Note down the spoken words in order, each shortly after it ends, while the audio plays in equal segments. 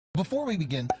Before we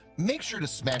begin, make sure to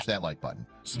smash that like button,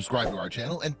 subscribe to our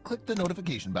channel, and click the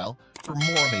notification bell for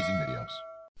more amazing videos.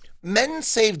 Men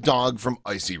save dog from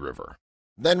icy river,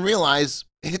 then realize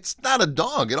it's not a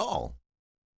dog at all.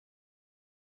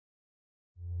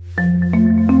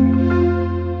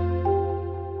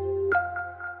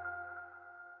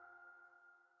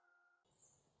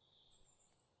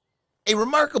 A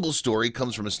remarkable story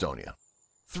comes from Estonia.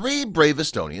 Three brave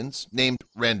Estonians named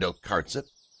Rando Kartsepp,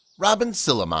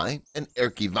 Sillamäe and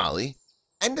Erki Väli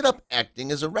ended up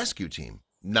acting as a rescue team,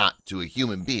 not to a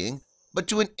human being, but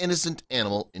to an innocent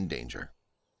animal in danger.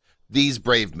 These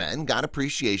brave men got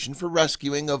appreciation for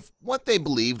rescuing of what they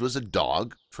believed was a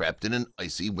dog trapped in an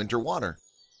icy winter water.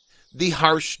 The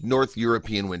harsh North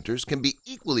European winters can be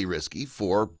equally risky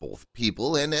for both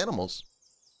people and animals.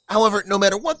 However, no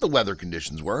matter what the weather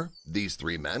conditions were, these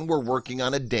three men were working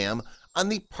on a dam on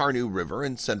the Parnu River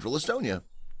in central Estonia.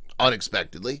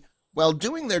 Unexpectedly, while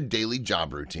doing their daily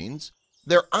job routines,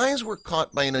 their eyes were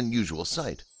caught by an unusual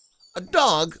sight: a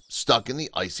dog stuck in the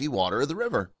icy water of the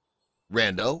river.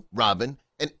 Rando, Robin,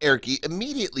 and Erki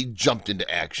immediately jumped into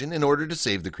action in order to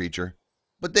save the creature,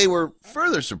 but they were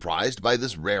further surprised by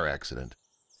this rare accident.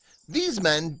 These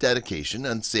men's dedication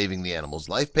on saving the animal's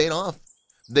life paid off.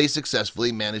 They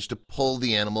successfully managed to pull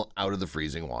the animal out of the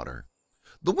freezing water.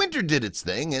 The winter did its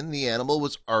thing, and the animal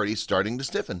was already starting to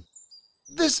stiffen.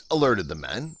 This alerted the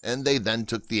men, and they then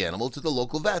took the animal to the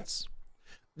local vets.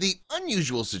 The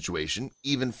unusual situation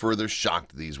even further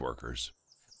shocked these workers.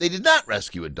 They did not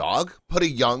rescue a dog, but a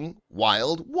young,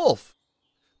 wild wolf.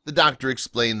 The doctor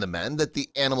explained to the men that the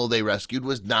animal they rescued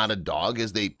was not a dog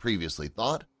as they previously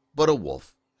thought, but a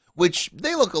wolf, which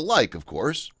they look alike, of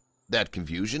course. That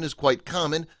confusion is quite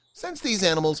common since these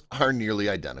animals are nearly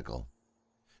identical.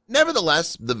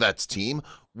 Nevertheless, the vets team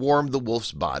warmed the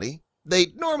wolf's body, they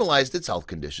normalized its health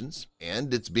conditions,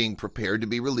 and it's being prepared to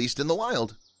be released in the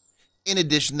wild. In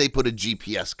addition, they put a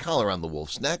GPS collar on the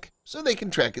wolf's neck so they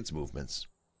can track its movements.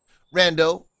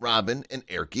 Rando, Robin, and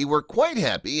Erki were quite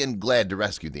happy and glad to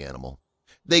rescue the animal.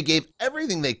 They gave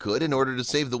everything they could in order to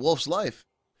save the wolf's life.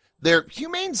 Their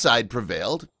humane side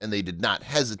prevailed, and they did not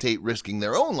hesitate risking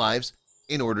their own lives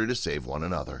in order to save one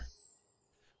another.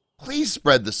 Please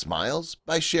spread the smiles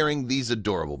by sharing these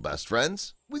adorable best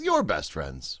friends with your best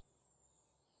friends.